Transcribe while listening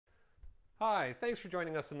Hi, thanks for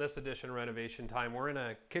joining us in this edition of Renovation Time. We're in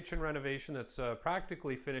a kitchen renovation that's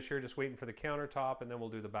practically finished here, just waiting for the countertop, and then we'll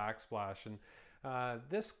do the backsplash. And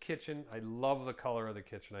this kitchen, I love the color of the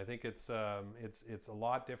kitchen. I think it's a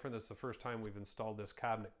lot different. This is the first time we've installed this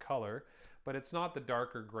cabinet color, but it's not the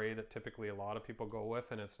darker gray that typically a lot of people go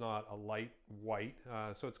with, and it's not a light white,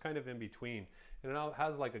 so it's kind of in between. And it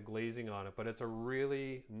has like a glazing on it, but it's a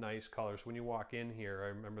really nice color. So when you walk in here, I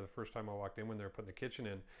remember the first time I walked in when they were putting the kitchen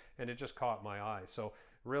in, and it just caught my eye. So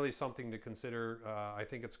really something to consider. I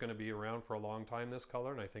think it's going to be around for a long time, this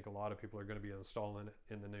color, and I think a lot of people are going to be installing it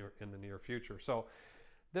in the near future. So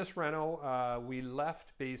this reno, we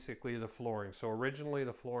left basically the flooring. So originally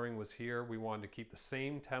the flooring was here. We wanted to keep the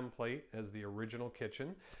same template as the original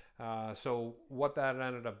kitchen. So what that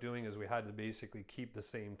ended up doing is we had to basically keep the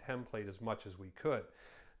same template as much as we could.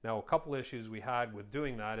 Now, a couple issues we had with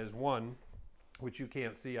doing that is one, which you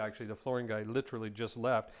can't see actually, the flooring guy literally just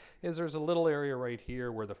left, is there's a little area right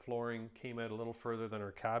here where the flooring came out a little further than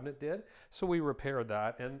our cabinet did. So we repaired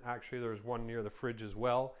that, and actually there's one near the fridge as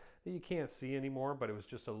well that you can't see anymore, but it was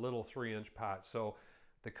just a little 3-inch patch. So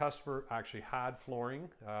the customer actually had flooring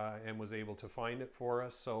and was able to find it for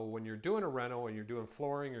us. So when you're doing a reno and you're doing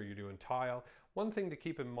flooring or you're doing tile, one thing to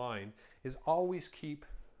keep in mind is always keep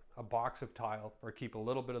a box of tile or keep a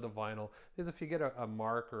little bit of the vinyl, because if you get a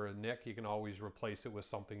mark or a nick, you can always replace it with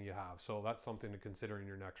something you have. So that's something to consider in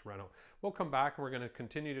your next reno. We'll come back and we're going to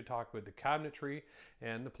continue to talk with the cabinetry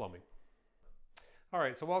and the plumbing. All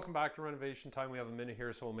right, so welcome back to Renovation Time. We have a minute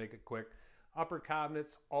here, so we'll make it quick. Upper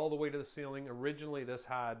cabinets all the way to the ceiling. Originally this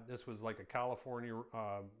was like a California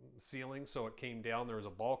ceiling, so it came down. There was a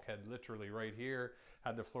bulkhead literally right here,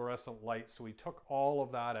 had the fluorescent lights. So we took all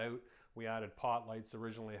of that out. We added pot lights.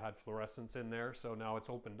 Originally had fluorescence in there, so now it's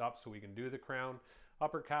opened up so we can do the crown.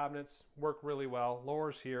 Upper cabinets work really well.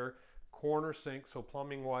 Lowers here. Corner sink, so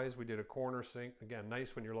plumbing wise we did a corner sink. Again,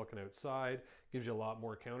 nice when you're looking outside, gives you a lot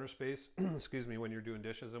more counter space excuse me, when you're doing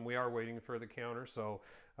dishes, and we are waiting for the counter, so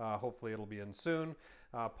hopefully it'll be in soon.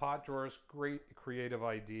 Pot drawers, great creative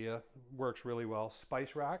idea, works really well.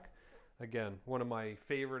 Spice rack, again, one of my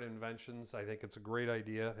favorite inventions. I think it's a great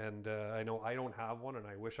idea, and I know I don't have one and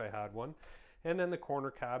I wish I had one. And then the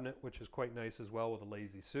corner cabinet, which is quite nice as well, with a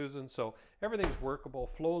Lazy Susan. So everything's workable,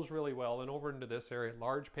 flows really well. And over into this area,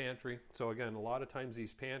 large pantry. So again, a lot of times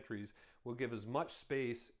these pantries will give as much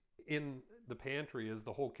space in the pantry as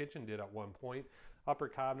the whole kitchen did at one point. Upper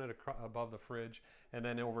cabinet above the fridge, and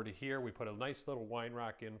then over to here we put a nice little wine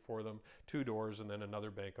rack in for them, 2 doors, and then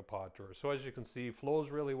another bank of pot drawers. So as you can see,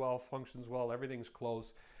 flows really well, functions well, everything's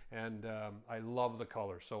close, and I love the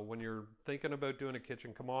color. So when you're thinking about doing a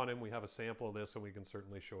kitchen, come on in. We have a sample of this and we can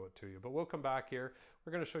certainly show it to you. But we'll come back here.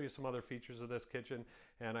 We're going to show you some other features of this kitchen,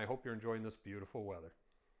 and I hope you're enjoying this beautiful weather.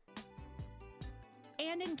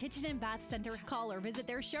 And in Kitchen and Bath Center, call or visit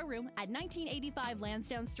their showroom at 1985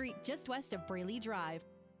 Lansdowne Street, just west of Braley Drive.